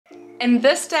In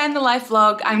this day in the life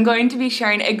vlog, I'm going to be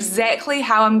sharing exactly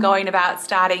how I'm going about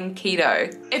starting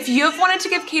keto. If you've wanted to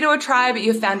give keto a try but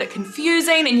you've found it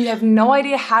confusing and you have no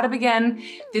idea how to begin,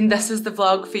 then this is the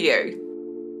vlog for you.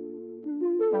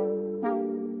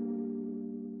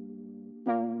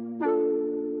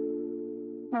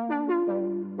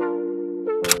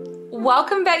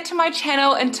 Welcome back to my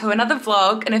channel and to another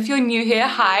vlog, and if you're new here,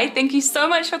 hi, thank you so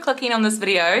much for clicking on this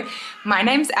video. My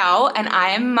name's Elle and I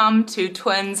am mum to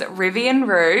twins Revy and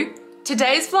Rue.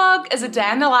 Today's vlog is a day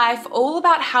in the life all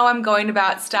about how I'm going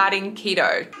about starting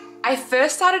keto. I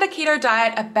first started a keto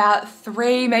diet about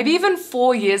 3, maybe even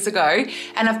 4 years ago,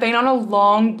 and I've been on a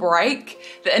long break.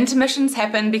 The intermissions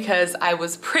happened because I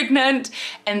was pregnant,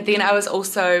 and then I was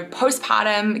also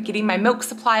postpartum, getting my milk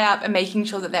supply up and making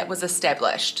sure that that was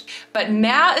established. But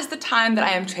now is the time that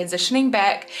I am transitioning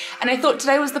back, and I thought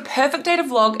today was the perfect day to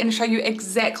vlog and show you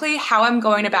exactly how I'm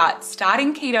going about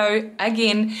starting keto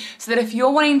again, so that if you're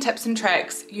wanting tips and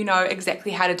tricks, you know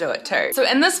exactly how to do it too. So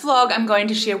in this vlog, I'm going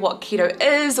to share what keto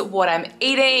is, what I'm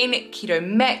eating, keto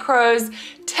macros,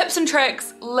 tips and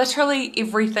tricks, literally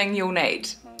everything you'll need.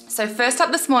 So first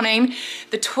up this morning,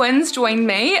 the twins joined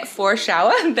me for a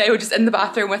shower. They were just in the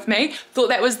bathroom with me. Thought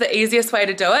that was the easiest way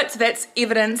to do it. So that's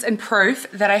evidence and proof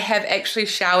that I have actually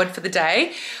showered for the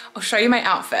day. I'll show you my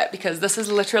outfit because this is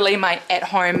literally my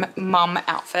at-home mum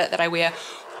outfit that I wear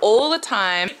all the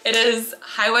time. It is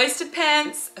high-waisted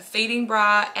pants, a feeding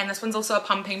bra, and this one's also a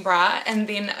pumping bra, and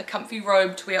then a comfy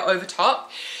robe to wear over top,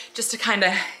 just to kind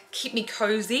of keep me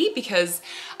cozy because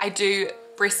I do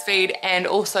breastfeed and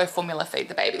also formula feed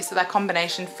the baby. So that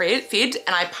combination fed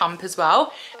and I pump as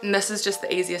well. And this is just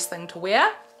the easiest thing to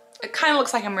wear. It kind of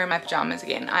looks like I'm wearing my pajamas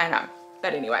again, I know.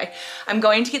 But anyway, I'm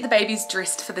going to get the babies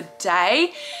dressed for the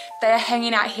day. They are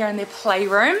hanging out here in their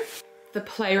playroom. The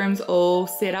playroom's all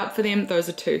set up for them. Those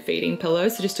are 2 feeding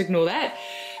pillows, so just ignore that.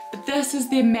 But this is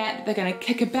their mat that they're gonna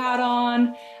kick about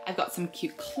on. I've got some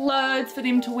cute clothes for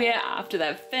them to wear after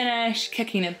they've finished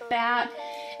kicking about.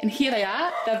 And here they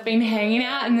are. They've been hanging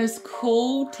out in this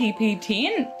cool teepee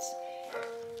tent,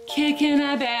 kicking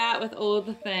about with all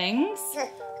the things.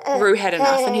 Rue had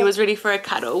enough and he was ready for a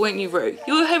cuddle, weren't you, Rue?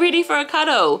 You were ready for a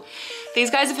cuddle.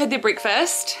 These guys have had their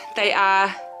breakfast. They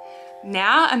are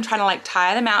now, I'm trying to like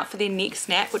tire them out for their next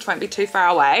nap, which won't be too far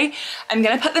away. I'm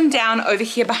gonna put them down over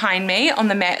here behind me on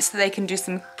the mat so they can do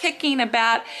some kicking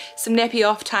about, some nappy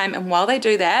off time, and while they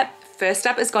do that, first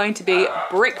up is going to be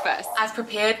breakfast. I've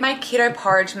prepared my keto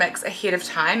porridge mix ahead of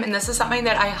time, and this is something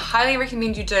that I highly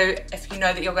recommend you do if you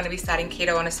know that you're going to be starting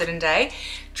keto on a certain day.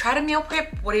 Try to meal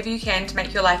prep whatever you can to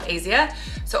make your life easier.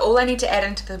 So all I need to add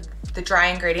into the dry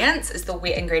ingredients is the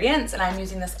wet ingredients, and I'm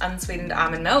using this unsweetened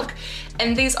almond milk.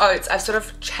 And these oats, I've sort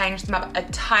of changed them up a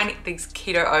tiny, these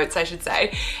keto oats I should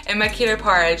say. In my keto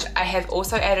porridge, I have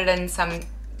also added in some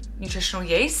nutritional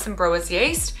yeast, some brewer's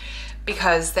yeast,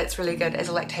 because that's really good as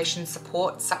a lactation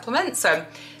support supplement. So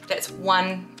that's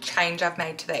one change I've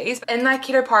made to these. In my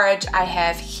keto porridge, I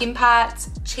have hemp hearts,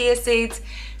 chia seeds,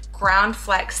 ground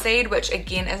flaxseed, which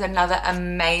again is another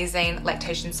amazing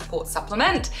lactation support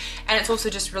supplement, and it's also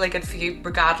just really good for you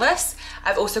regardless.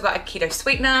 I've also got a keto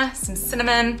sweetener, some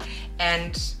cinnamon,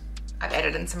 and I've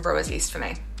added in some brewer's yeast for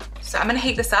me. So I'm gonna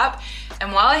heat this up,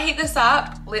 and while I heat this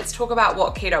up, let's talk about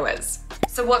what keto is.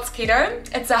 So what's keto?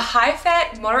 It's a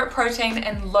high-fat, moderate protein,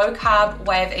 and low-carb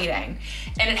way of eating,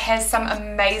 and it has some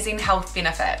amazing health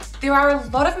benefits. There are a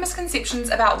lot of misconceptions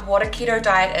about what a keto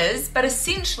diet is, but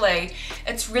essentially,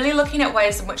 it's really looking at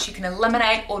ways in which you can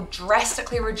eliminate or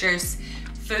drastically reduce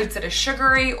foods that are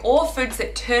sugary or foods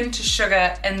that turn to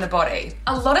sugar in the body.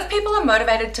 A lot of people are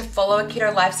motivated to follow a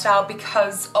keto lifestyle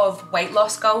because of weight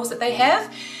loss goals that they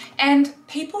have. And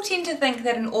people tend to think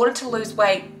that in order to lose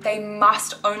weight, they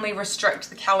must only restrict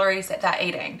the calories that they're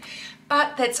eating.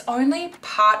 But that's only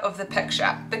part of the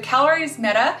picture. The calories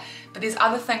matter, but there's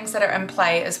other things that are in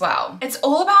play as well. It's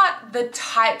all about the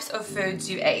types of foods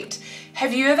you eat.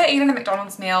 Have you ever eaten a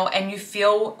McDonald's meal and you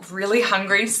feel really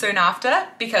hungry soon after?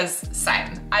 Because same,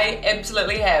 I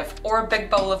absolutely have. Or a big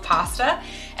bowl of pasta.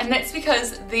 And that's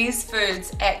because these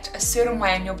foods act a certain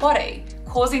way in your body,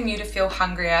 causing you to feel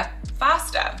hungrier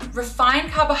faster. Refined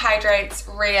carbohydrates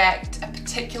react a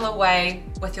particular way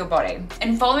with your body.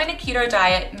 And following a keto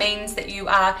diet means that you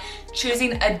are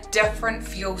choosing a different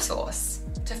fuel source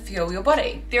to fuel your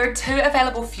body. There are 2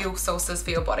 available fuel sources for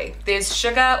your body. There's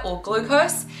sugar or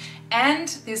glucose, and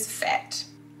there's fat.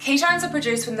 Ketones are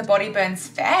produced when the body burns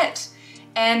fat,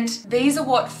 and these are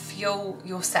what fuel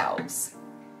your cells.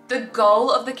 The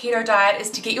goal of the keto diet is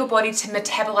to get your body to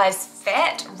metabolize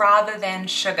fat rather than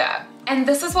sugar. And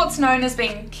this is what's known as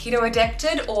being keto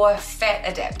adapted or fat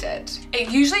adapted.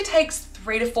 It usually takes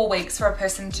 3 to 4 weeks for a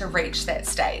person to reach that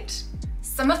state.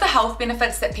 Some of the health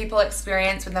benefits that people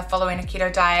experience when they're following a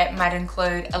keto diet might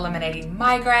include eliminating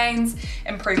migraines,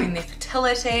 improving their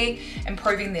fertility,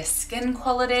 improving their skin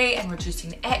quality and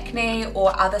reducing acne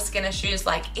or other skin issues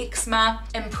like eczema,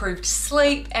 improved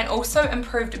sleep, and also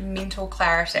improved mental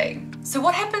clarity. So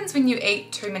what happens when you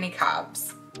eat too many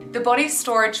carbs? The body's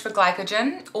storage for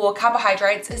glycogen or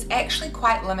carbohydrates is actually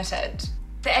quite limited.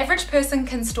 The average person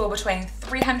can store between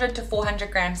 300 to 400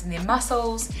 grams in their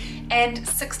muscles and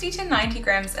 60 to 90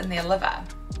 grams in their liver.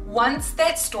 Once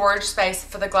that storage space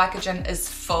for the glycogen is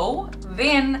full,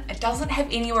 then it doesn't have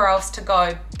anywhere else to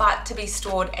go but to be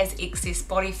stored as excess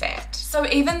body fat. So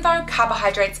even though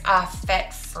carbohydrates are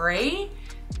fat-free,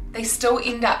 they still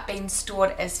end up being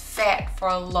stored as fat for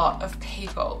a lot of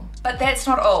people. But that's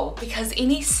not all, because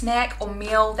any snack or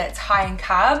meal that's high in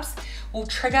carbs will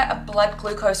trigger a blood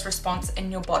glucose response in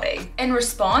your body. In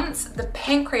response, the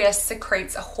pancreas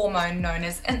secretes a hormone known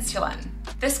as insulin.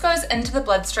 This goes into the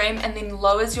bloodstream and then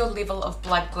lowers your level of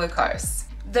blood glucose.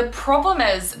 The problem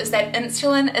is that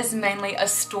insulin is mainly a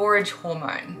storage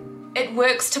hormone. It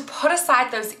works to put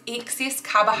aside those excess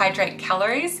carbohydrate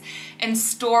calories and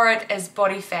store it as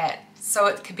body fat so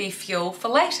it could be fuel for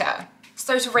later.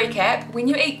 So to recap, when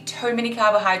you eat too many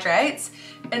carbohydrates,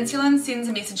 insulin sends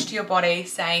a message to your body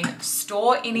saying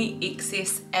store any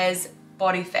excess as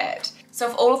body fat. So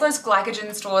if all of those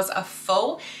glycogen stores are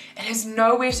full, it has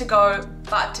nowhere to go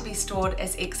but to be stored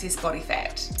as excess body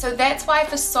fat. So that's why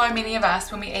for so many of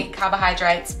us when we eat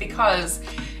carbohydrates, because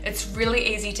it's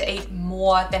really easy to eat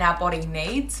more than our body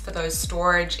needs for those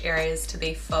storage areas to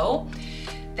be full.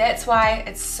 That's why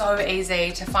it's so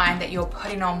easy to find that you're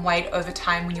putting on weight over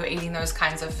time when you're eating those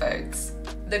kinds of foods.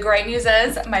 The great news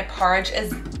is my porridge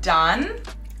is done.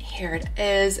 Here it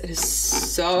is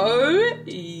so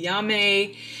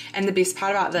yummy. And the best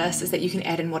part about this is that you can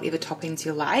add in whatever toppings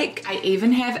you like. I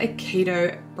even have a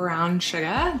keto brown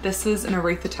sugar. This is an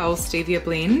erythritol stevia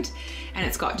blend, and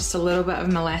it's got just a little bit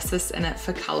of molasses in it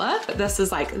for color. But this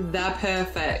is like the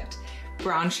perfect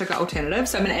brown sugar alternative.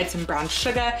 So I'm gonna add some brown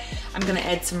sugar. I'm gonna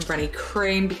add some runny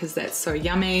cream because that's so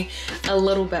yummy. A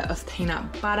little bit of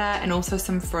peanut butter and also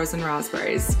some frozen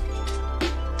raspberries.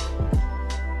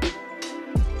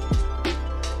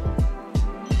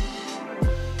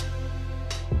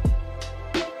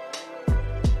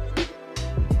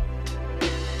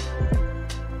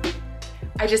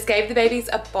 I just gave the babies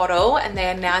a bottle and they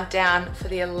are now down for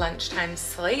their lunchtime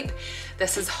sleep.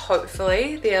 This is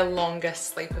hopefully their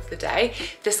longest sleep of the day.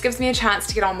 This gives me a chance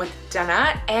to get on with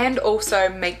dinner and also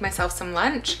make myself some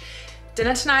lunch.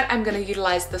 Dinner tonight, I'm gonna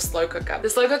utilize the slow cooker. The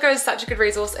slow cooker is such a good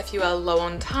resource if you are low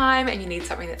on time and you need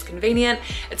something that's convenient.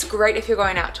 It's great if you're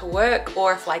going out to work,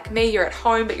 or if like me, you're at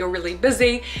home but you're really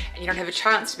busy and you don't have a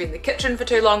chance to be in the kitchen for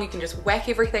too long. You can just whack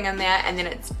everything in there and then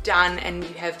it's done and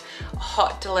you have a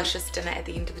hot, delicious dinner at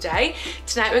the end of the day.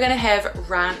 Tonight we're gonna have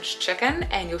ranch chicken,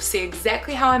 and you'll see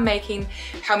exactly how I'm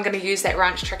gonna use that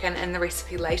ranch chicken in the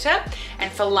recipe later.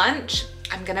 And for lunch,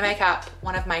 I'm gonna make up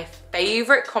one of my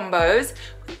favorite combos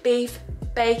with beef,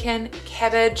 bacon,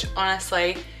 cabbage.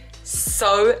 Honestly,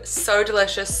 so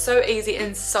delicious, so easy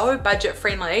and so budget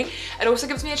friendly. It also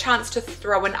gives me a chance to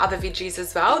throw in other veggies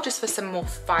as well, just for some more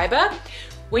fiber.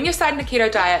 When you're starting a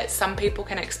keto diet, some people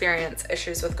can experience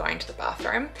issues with going to the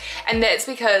bathroom, and that's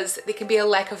because there can be a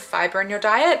lack of fiber in your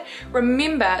diet.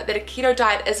 Remember that a keto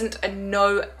diet isn't a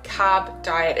no carb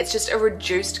diet, it's just a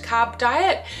reduced carb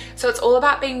diet. So it's all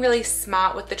about being really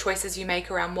smart with the choices you make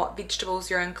around what vegetables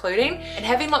you're including, and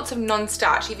having lots of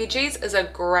non-starchy veggies is a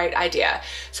great idea.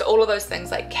 So all of those things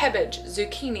like cabbage,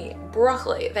 zucchini,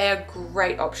 broccoli, they are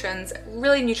great options,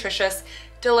 really nutritious,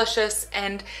 delicious,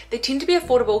 and they tend to be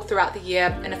affordable throughout the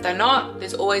year, and if they're not,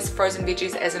 there's always frozen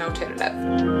veggies as an alternative.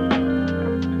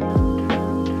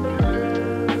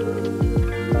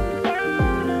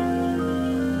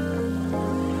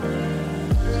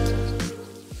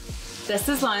 This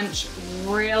is lunch,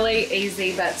 really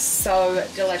easy but so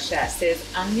delicious.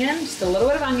 There's onion, just a little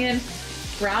bit of onion,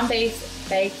 ground beef,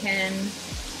 bacon,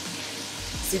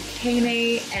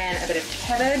 zucchini, and a bit of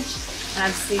cabbage. And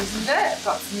I've seasoned it. I've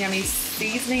got some yummy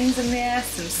seasonings in there,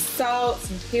 some salt,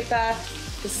 some pepper.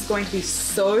 This is going to be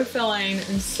so filling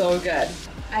and so good.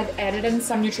 I've added in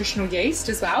some nutritional yeast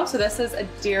as well. So this is a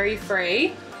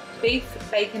dairy-free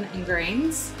beef, bacon, and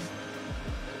greens.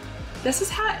 This is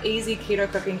how easy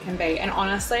keto cooking can be. And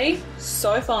honestly,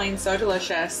 so filling, so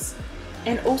delicious,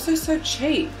 and also so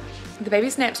cheap. The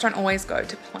baby's naps don't always go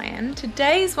to plan.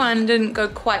 Today's one didn't go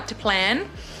quite to plan,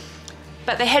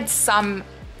 but they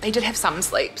did have some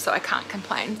sleep, so I can't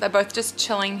complain. They're both just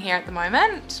chilling here at the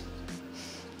moment.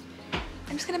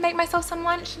 I'm just gonna make myself some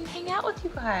lunch and hang out with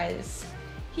you guys.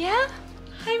 Yeah?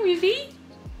 Hi, Ruby.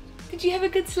 Did you have a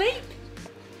good sleep?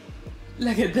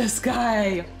 Look at this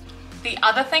guy. The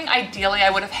other thing ideally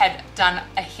I would have had done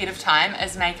ahead of time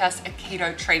is make us a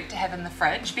keto treat to have in the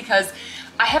fridge, because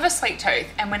I have a sweet tooth,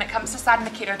 and when it comes to starting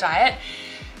the keto diet,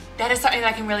 that is something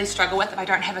that I can really struggle with if I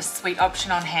don't have a sweet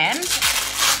option on hand.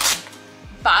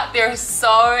 But there are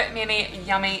so many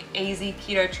yummy, easy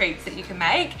keto treats that you can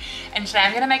make. And today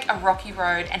I'm gonna make a Rocky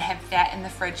Road and have that in the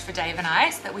fridge for Dave and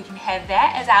I, so that we can have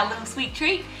that as our little sweet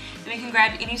treat that we can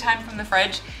grab anytime from the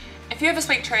fridge. If you have a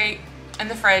sweet treat in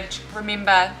the fridge,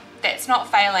 remember that's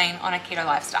not failing on a keto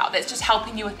lifestyle. That's just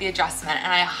helping you with the adjustment.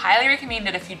 And I highly recommend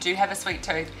it if you do have a sweet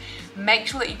tooth, make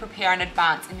sure that you prepare in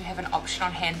advance and you have an option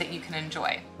on hand that you can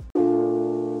enjoy.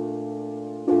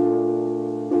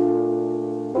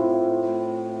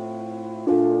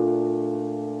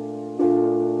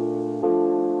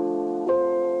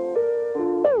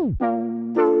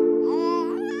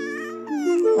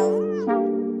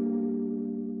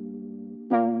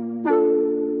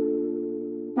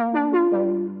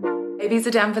 Babies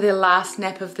are down for their last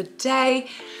nap of the day.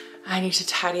 I need to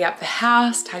tidy up the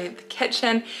house, tidy up the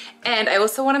kitchen, and I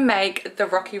also want to make the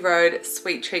Rocky Road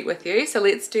sweet treat with you. So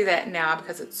let's do that now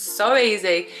because it's so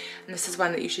easy, and this is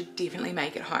one that you should definitely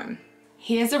make at home.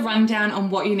 Here's a rundown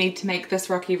on what you need to make this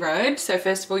Rocky Road. So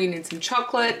first of all, you need some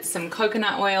chocolate, some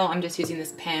coconut oil. I'm just using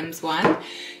this Pam's one.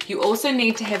 You also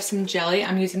need to have some jelly.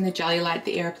 I'm using the Jelly Light,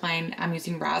 the airplane. I'm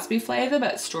using raspberry flavor,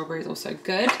 but strawberry is also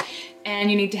good. And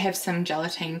you need to have some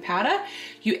gelatine powder.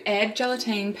 You add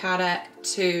gelatine powder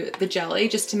to the jelly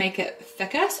just to make it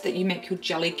thicker so that you make your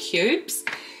jelly cubes.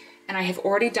 And I have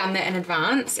already done that in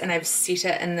advance, and I've set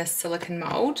it in this silicone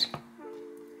mold.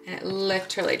 And it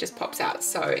literally just pops out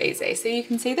so easy. So you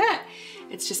can see that.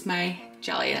 It's just my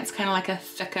jelly, and it's kind of like a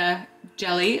thicker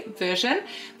jelly version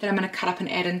that I'm going to cut up and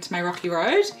add into my Rocky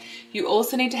Road. You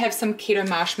also need to have some keto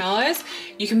marshmallows.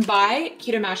 You can buy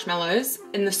keto marshmallows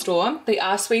in the store. They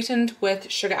are sweetened with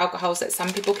sugar alcohols that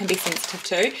some people can be sensitive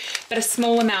to, but a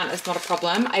small amount is not a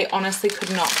problem. I honestly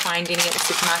could not find any at the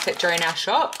supermarket during our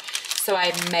shop, so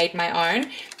I made my own.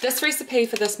 This recipe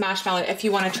for this marshmallow, if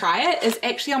you want to try it, is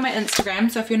actually on my Instagram.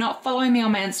 So if you're not following me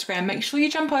on my Instagram, make sure you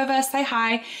jump over, say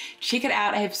hi, check it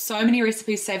out. I have so many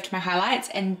recipes saved to my highlights,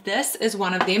 and this is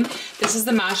one of them. This is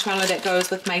the marshmallow that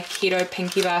goes with my keto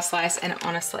pinky bar slice, and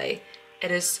honestly, it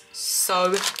is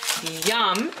so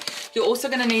yum. You're also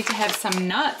gonna need to have some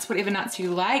nuts, whatever nuts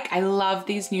you like. I love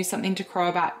these new Something to Crow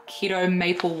About keto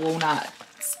maple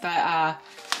walnuts. They are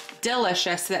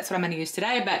delicious, so that's what I'm going to use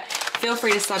today, but feel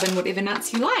free to sub in whatever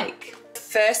nuts you like.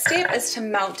 First step is to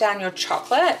melt down your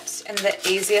chocolate, and the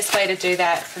easiest way to do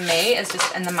that for me is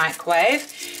just in the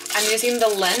microwave. I'm using the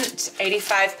Lindt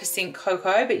 85%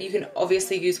 cocoa, but you can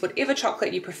obviously use whatever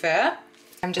chocolate you prefer.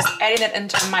 I'm just adding it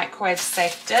into a microwave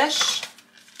safe dish,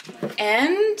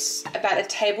 and about a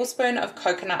tablespoon of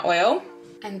coconut oil,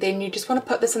 and then you just want to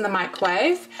put this in the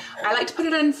microwave. I like to put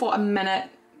it in for a minute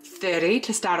 30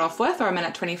 to start off with, or a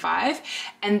minute 25,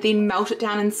 and then melt it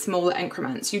down in smaller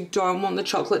increments. You don't want the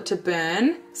chocolate to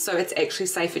burn, so it's actually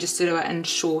safer just to do it in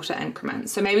shorter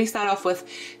increments. So maybe start off with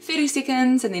 30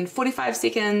 seconds and then 45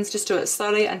 seconds, just do it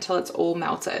slowly until it's all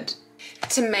melted.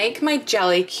 To make my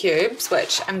jelly cubes,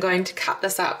 which I'm going to cut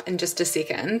this up in just a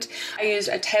second, I used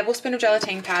a tablespoon of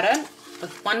gelatine powder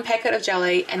with 1 packet of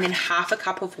jelly and then half a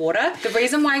cup of water. The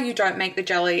reason why you don't make the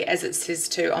jelly as it says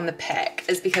to on the pack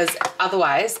is because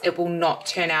otherwise it will not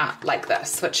turn out like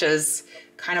this, which is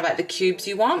kind of like the cubes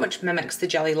you want, which mimics the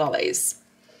jelly lollies.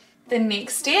 The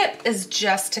next step is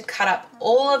just to cut up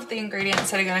all of the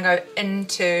ingredients that are going to go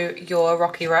into your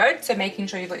Rocky Road. So making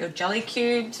sure you've got your jelly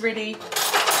cubes ready.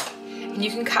 And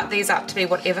you can cut these up to be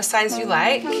whatever size you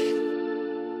like.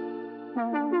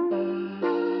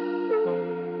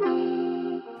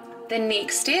 The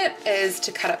next step is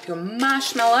to cut up your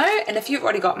marshmallow, and if you've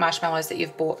already got marshmallows that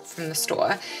you've bought from the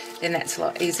store, then that's a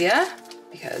lot easier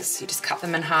because you just cut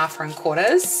them in half or in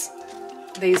quarters.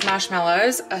 These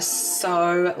marshmallows are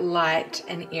so light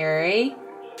and airy.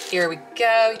 Here we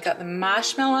go, we got the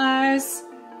marshmallows.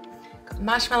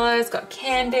 Got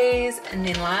candies, and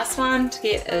then last one to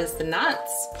get is the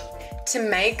nuts. To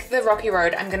make the Rocky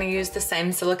Road, I'm going to use the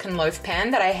same silicone loaf pan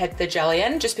that I had the jelly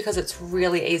in, just because it's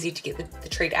really easy to get the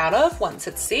treat out of once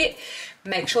it's set.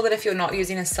 Make sure that if you're not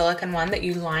using a silicone one, that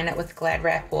you line it with Glad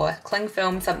wrap or cling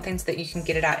film, something so that you can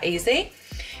get it out easy.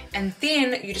 And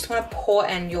then you just want to pour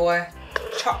in your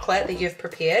chocolate that you've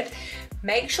prepared.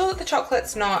 Make sure that the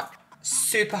chocolate's not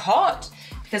super hot,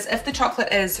 because if the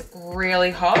chocolate is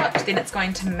really hot, then it's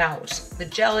going to melt the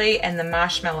jelly and the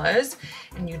marshmallows,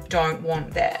 and you don't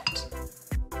want that.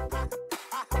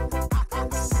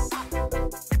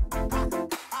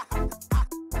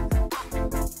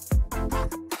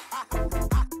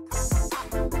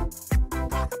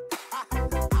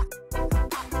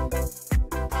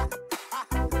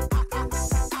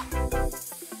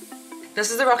 This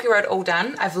is the Rocky Road all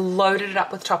done. I've loaded it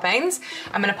up with toppings.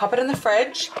 I'm gonna pop it in the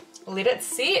fridge, let it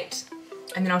set,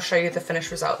 and then I'll show you the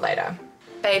finished result later.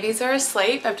 Babies are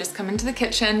asleep. I've just come into the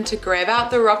kitchen to grab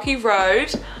out the Rocky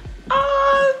Road.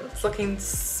 Oh, it's looking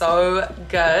so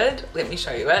good. Let me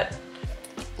show you it.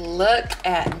 Look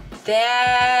at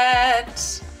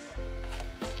that.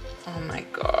 Oh my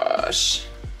gosh.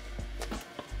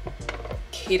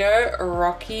 Keto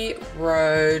Rocky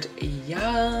Road,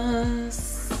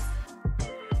 yes.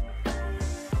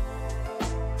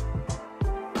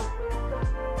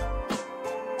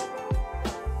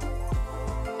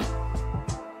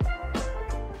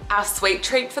 Our sweet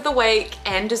treat for the week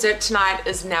and dessert tonight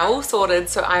is now all sorted,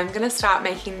 so I'm gonna start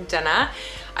making dinner.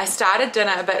 I started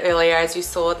dinner a bit earlier, as you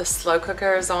saw. The slow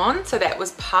cooker is on, so that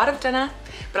was part of dinner,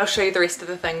 but I'll show you the rest of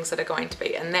the things that are going to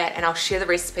be in that, and I'll share the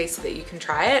recipe so that you can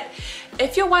try it.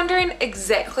 If you're wondering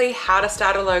exactly how to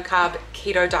start a low carb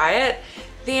keto diet,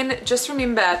 then just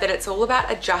remember that it's all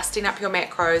about adjusting up your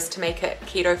macros to make it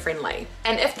keto friendly.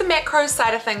 And if the macros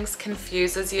side of things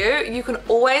confuses you, you can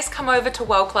always come over to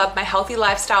Welle Club, my healthy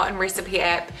lifestyle and recipe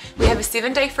app. We have a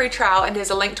 7-day free trial, and there's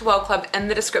a link to Welle Club in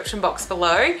the description box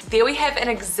below. There we have an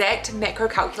exact macro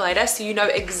calculator, so you know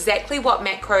exactly what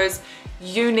macros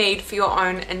you need for your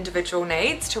own individual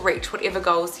needs to reach whatever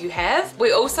goals you have.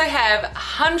 We also have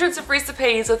hundreds of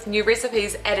recipes with new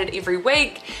recipes added every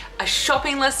week, a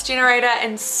shopping list generator,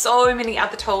 and so many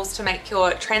other tools to make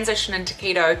your transition into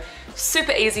keto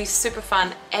super easy, super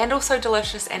fun, and also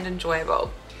delicious and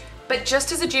enjoyable. But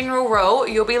just as a general rule,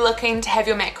 you'll be looking to have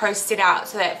your macros set out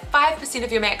so that 5%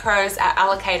 of your macros are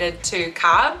allocated to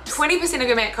carb, 20% of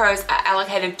your macros are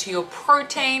allocated to your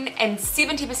protein, and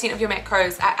 70% of your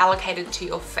macros are allocated to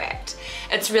your fat.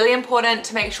 It's really important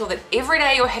to make sure that every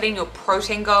day you're hitting your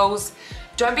protein goals.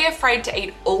 Don't be afraid to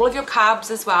eat all of your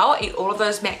carbs as well. Eat all of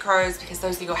those macros, because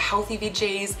those are your healthy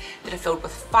veggies that are filled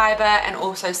with fiber, and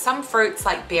also some fruits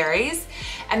like berries.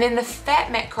 And then the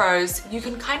fat macros, you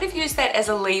can kind of use that as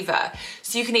a lever.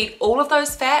 So you can eat all of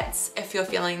those fats if you're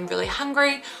feeling really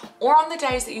hungry, or on the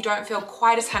days that you don't feel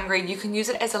quite as hungry, you can use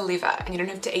it as a lever and you don't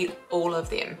have to eat all of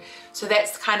them. So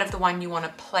that's kind of the one you want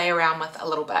to play around with a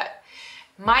little bit.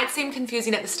 Might seem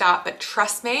confusing at the start, but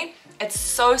trust me, it's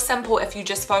so simple if you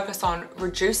just focus on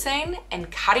reducing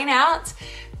and cutting out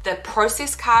the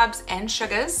processed carbs and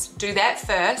sugars. Do that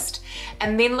first,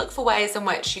 and then look for ways in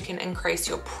which you can increase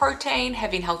your protein,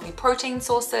 having healthy protein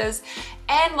sources,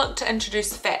 and look to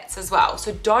introduce fats as well.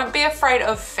 So don't be afraid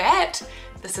of fat.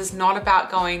 This is not about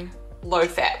going low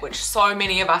fat, which so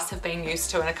many of us have been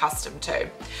used to and accustomed to.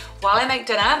 While I make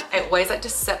dinner, I always like to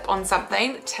sip on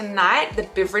something. Tonight, the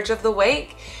beverage of the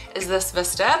week is this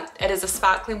Vista. It is a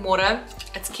sparkling water.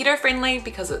 It's keto friendly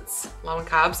because it's low in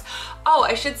carbs. Oh,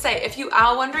 I should say, if you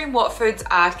are wondering what foods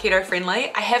are keto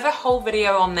friendly, I have a whole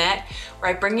video on that where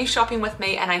I bring you shopping with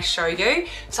me and I show you.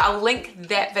 So I'll link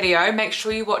that video. Make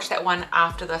sure you watch that one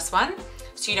after this one,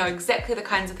 so you know exactly the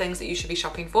kinds of things that you should be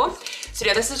shopping for. So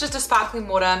yeah, this is just a sparkling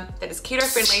water that is keto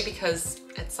friendly because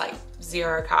it's like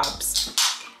 0 carbs.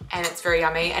 And it's very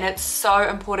yummy, and it's so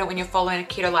important when you're following a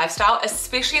keto lifestyle,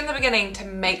 especially in the beginning, to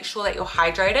make sure that you're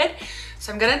hydrated.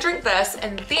 So I'm gonna drink this,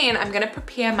 and then I'm gonna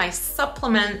prepare my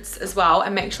supplements as well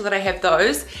and make sure that I have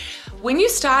those. When you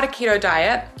start a keto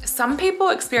diet, some people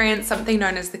experience something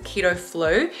known as the keto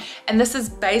flu, and this is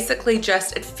basically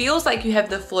just, it feels like you have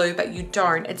the flu, but you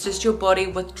don't. It's just your body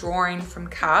withdrawing from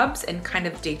carbs and kind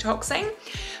of detoxing.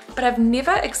 But I've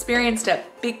never experienced it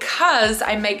because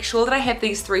I make sure that I have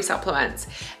these 3 supplements,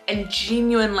 and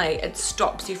genuinely it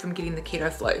stops you from getting the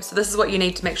keto flu. So this is what you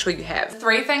need to make sure you have.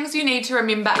 3 things you need to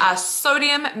remember are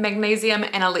sodium, magnesium,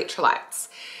 and electrolytes.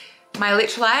 My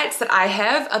electrolytes that I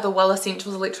have are the Welle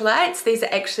Essentials electrolytes. These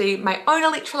are actually my own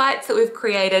electrolytes that we've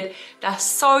created. They're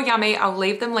so yummy. I'll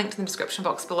leave them linked in the description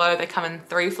box below. They come in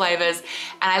 3 flavors,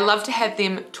 and I love to have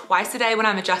them twice a day when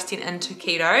I'm adjusting into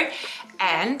keto.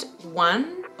 And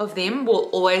one of them will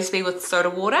always be with soda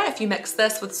water. If you mix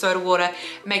this with soda water,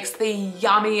 it makes the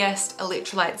yummiest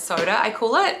electrolyte soda, I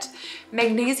call it.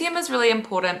 Magnesium is really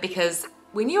important because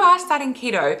when you are starting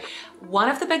keto, one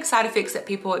of the big side effects that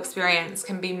people experience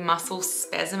can be muscle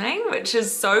spasming, which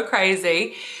is so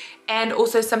crazy. And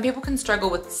also some people can struggle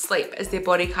with sleep as their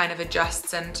body kind of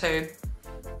adjusts into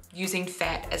using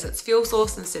fat as its fuel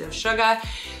source instead of sugar.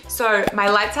 So my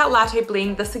Lights Out Latte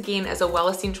blend, this again is a Welle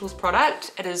Essentials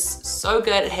product. It is so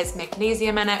good. It has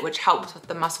magnesium in it, which helps with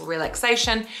the muscle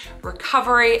relaxation,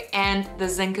 recovery, and the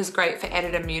zinc is great for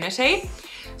added immunity.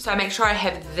 So I make sure I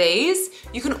have these.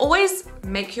 You can always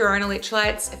make your own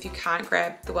electrolytes if you can't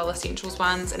grab the Welle Essentials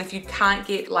ones. And if you can't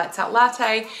get Lights Out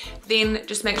Latte, then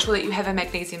just make sure that you have a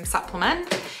magnesium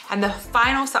supplement. And the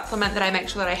final supplement that I make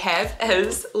sure that I have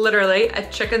is literally a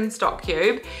chicken stock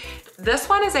cube. This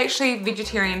one is actually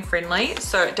vegetarian friendly,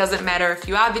 so it doesn't matter if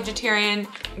you are vegetarian,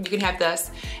 you can have this.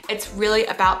 It's really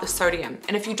about the sodium.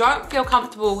 And if you don't feel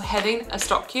comfortable having a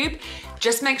stock cube,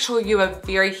 just make sure you are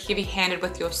very heavy-handed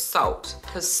with your salt,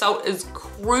 because salt is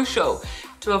crucial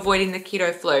to avoiding the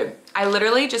keto flu. I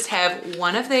literally just have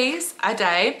one of these a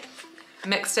day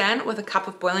mixed in with a cup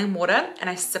of boiling water, and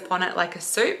I sip on it like a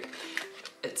soup.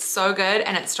 It's so good,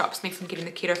 and it stops me from getting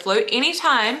the keto flu.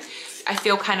 Anytime I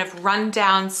feel kind of run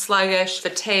down, sluggish,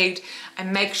 fatigued, I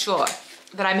make sure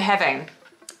that I'm having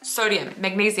sodium,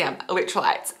 magnesium,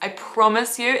 electrolytes. I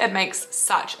promise you it makes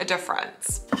such a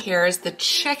difference. Here is the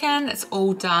chicken, it's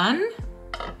all done.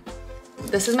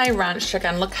 This is my ranch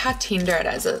chicken. Look how tender it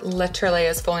is. It literally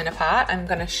is falling apart. I'm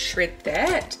gonna shred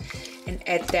that and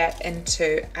add that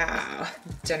into our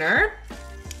dinner.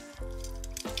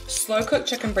 Slow cooked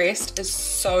chicken breast is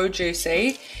so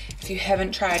juicy. If you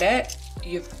haven't tried it,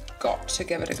 you've got to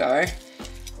give it a go.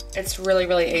 It's really,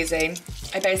 really easy.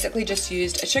 I basically just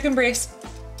used a chicken breast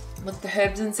with the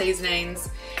herbs and seasonings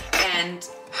and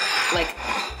like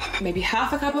maybe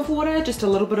half a cup of water, just a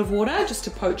little bit of water just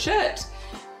to poach it.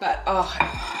 But oh,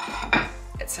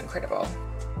 it's incredible.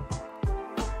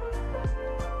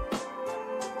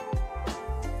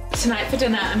 Tonight for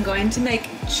dinner, I'm going to make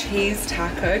cheese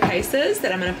taco cases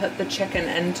that I'm gonna put the chicken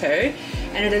into.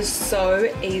 And it is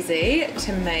so easy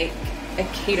to make a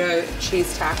keto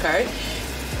cheese taco.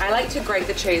 I like to grate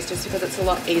the cheese just because it's a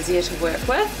lot easier to work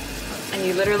with. And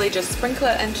you literally just sprinkle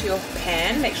it into your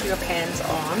pan, make sure your pan's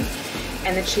on,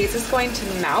 and the cheese is going to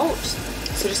melt.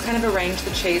 So just kind of arrange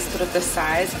the cheese sort of the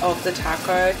size of the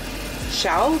taco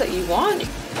shell that you want.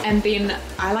 And then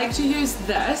I like to use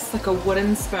this, like a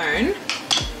wooden spoon,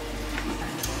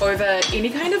 over any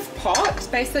kind of pot,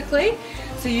 basically.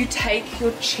 So you take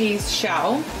your cheese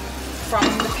shell from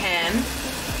the pan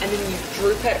and then you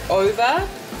droop it over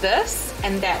this,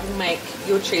 and that will make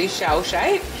your cheese shell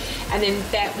shape, and then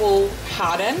that will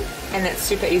harden, and it's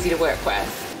super easy to work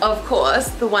with. Of course,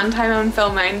 the one time I'm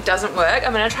filming doesn't work.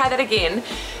 I'm gonna try that again.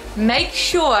 Make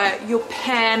sure your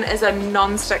pan is a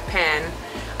non-stick pan.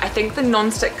 I think the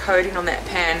non-stick coating on that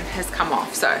pan has come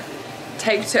off, so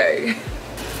take two.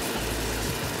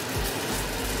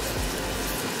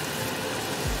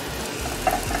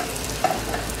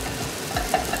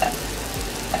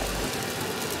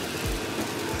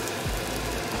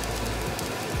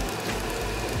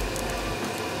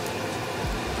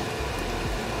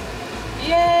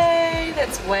 Yay,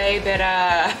 that's way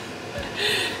better.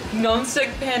 Non-stick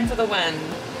pan for the win.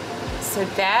 So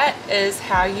that is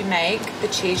how you make the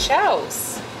cheese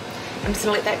shells. I'm just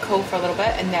gonna let that cool for a little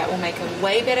bit, and that will make a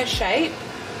way better shape.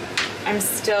 I'm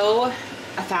still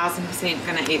 1000%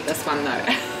 gonna eat this one though.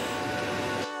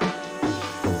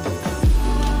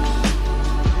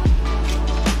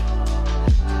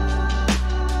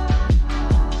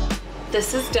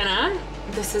 This is dinner.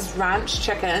 This is ranch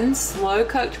chicken, slow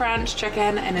cooked ranch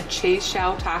chicken, and a cheese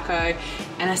shell taco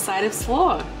and a side of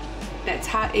slaw. That's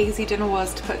how easy dinner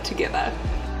was to put together.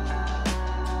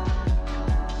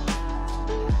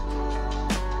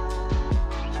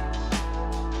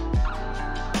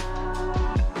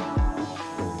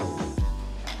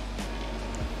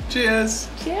 Cheers!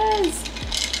 Cheers!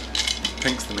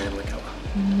 Pink's the manly colour.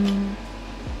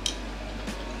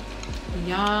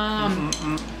 Yum!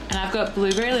 And I've got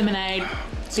blueberry lemonade.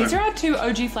 These are our two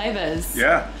OG flavors.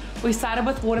 Yeah. We started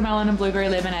with watermelon and blueberry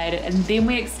lemonade, and then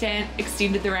we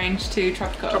extended the range to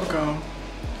tropical. Tropical.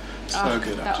 So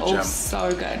good after They're all gym.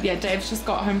 so good. Yeah, Dave's just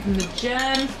got home from the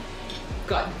gym,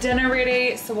 got dinner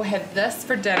ready, so we'll have this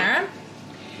for dinner.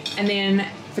 And then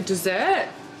for dessert,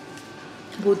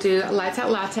 we'll do a Lights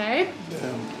Out Latte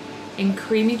and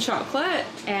creamy chocolate,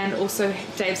 and also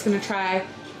Dave's gonna try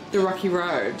the Rocky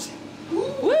Road.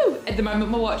 Woo! At the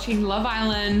moment we're watching Love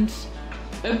Island,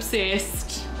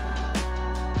 obsessed.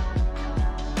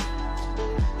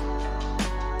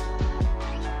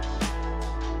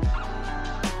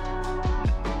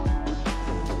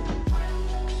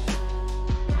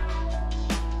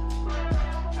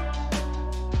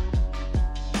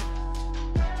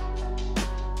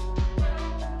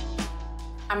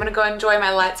 I'm gonna go enjoy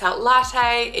my Lights Out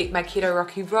Latte, eat my Keto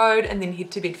Rocky Road, and then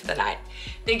head to bed for the night.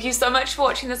 Thank you so much for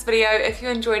watching this video. If you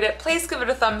enjoyed it, please give it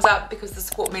a thumbs up because the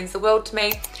support means the world to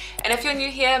me. And if you're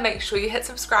new here, make sure you hit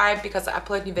subscribe because I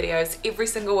upload new videos every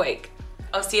single week.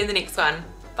 I'll see you in the next one.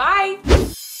 Bye!